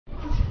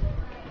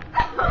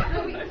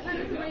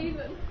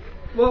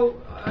Well,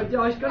 it's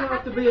going to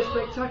have to be a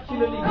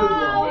spectacularly good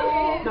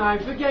one. No,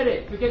 forget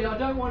it. Forget it. I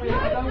don't want to hear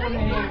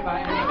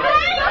about it.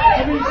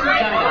 Give me some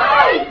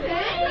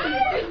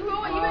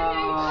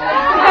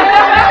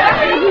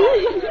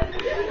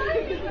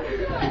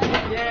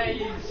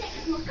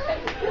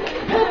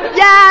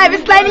Yeah,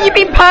 Miss Delaney, you've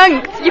been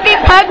punked. You've been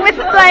punked, Miss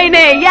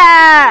Delaney.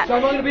 Yeah. So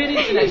I'm going to be an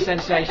internet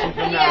sensation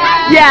from now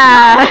on.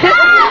 Yeah.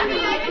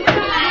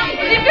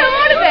 Did you feel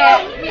more of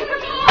it?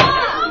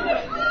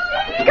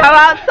 Go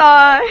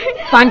outside.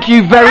 Thank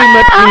you very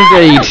much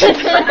indeed.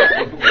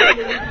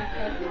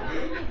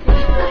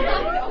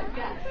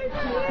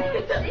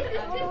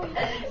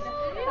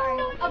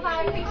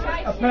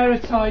 A pair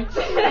of tights.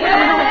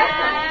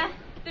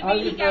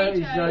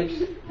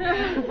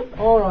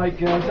 Alright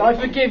girls, I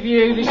forgive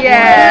you. This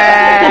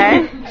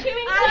Yeah.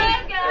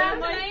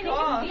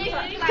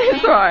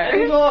 It's alright.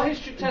 Any more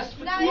history tests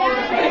for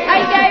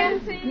tomorrow?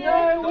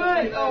 No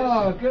way.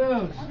 Oh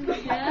girls.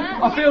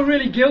 I feel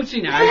really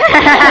guilty now.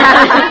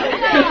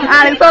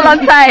 And it's all on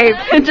tape.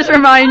 Just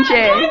remind you.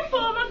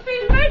 I'm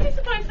feeling very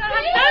disappointed. I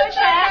have no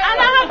chair and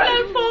I have no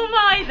form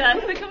either.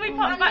 So can we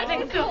pop back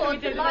next door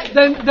and we do like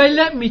Then they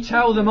let me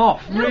tell them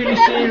off really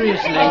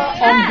seriously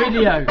on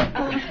video,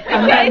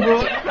 and then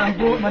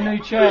brought my new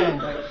chair.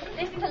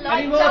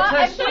 Any more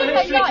tests for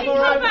history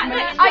tomorrow?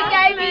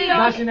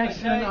 That's an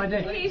excellent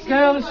idea.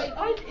 Girls,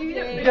 thank you.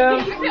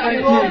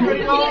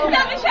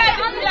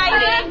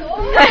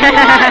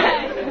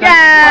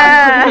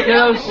 Yeah.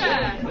 Girls,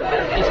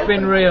 it's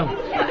been real.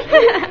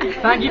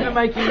 Thank you for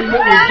making me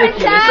look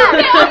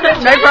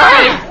ridiculous. No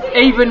problem.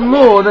 Even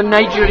more than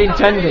nature had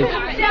intended.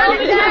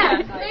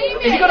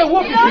 He's got a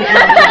whoopee kick.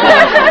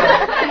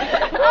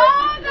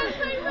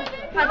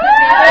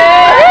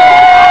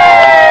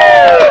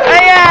 Oh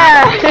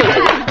yeah.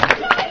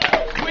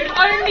 We've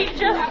only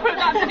just put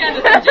that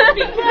together, so just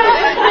be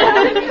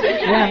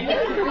Yeah.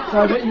 So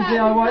I bet you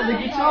DIY the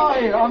guitar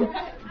here.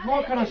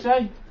 What can I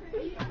say?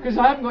 Because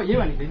I haven't got you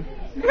anything.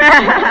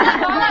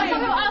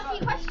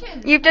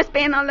 You've just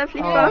been our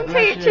lovely form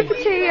teacher for 2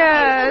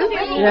 years.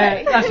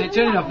 Yeah, that's it.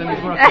 Turn it off then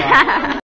before I cry.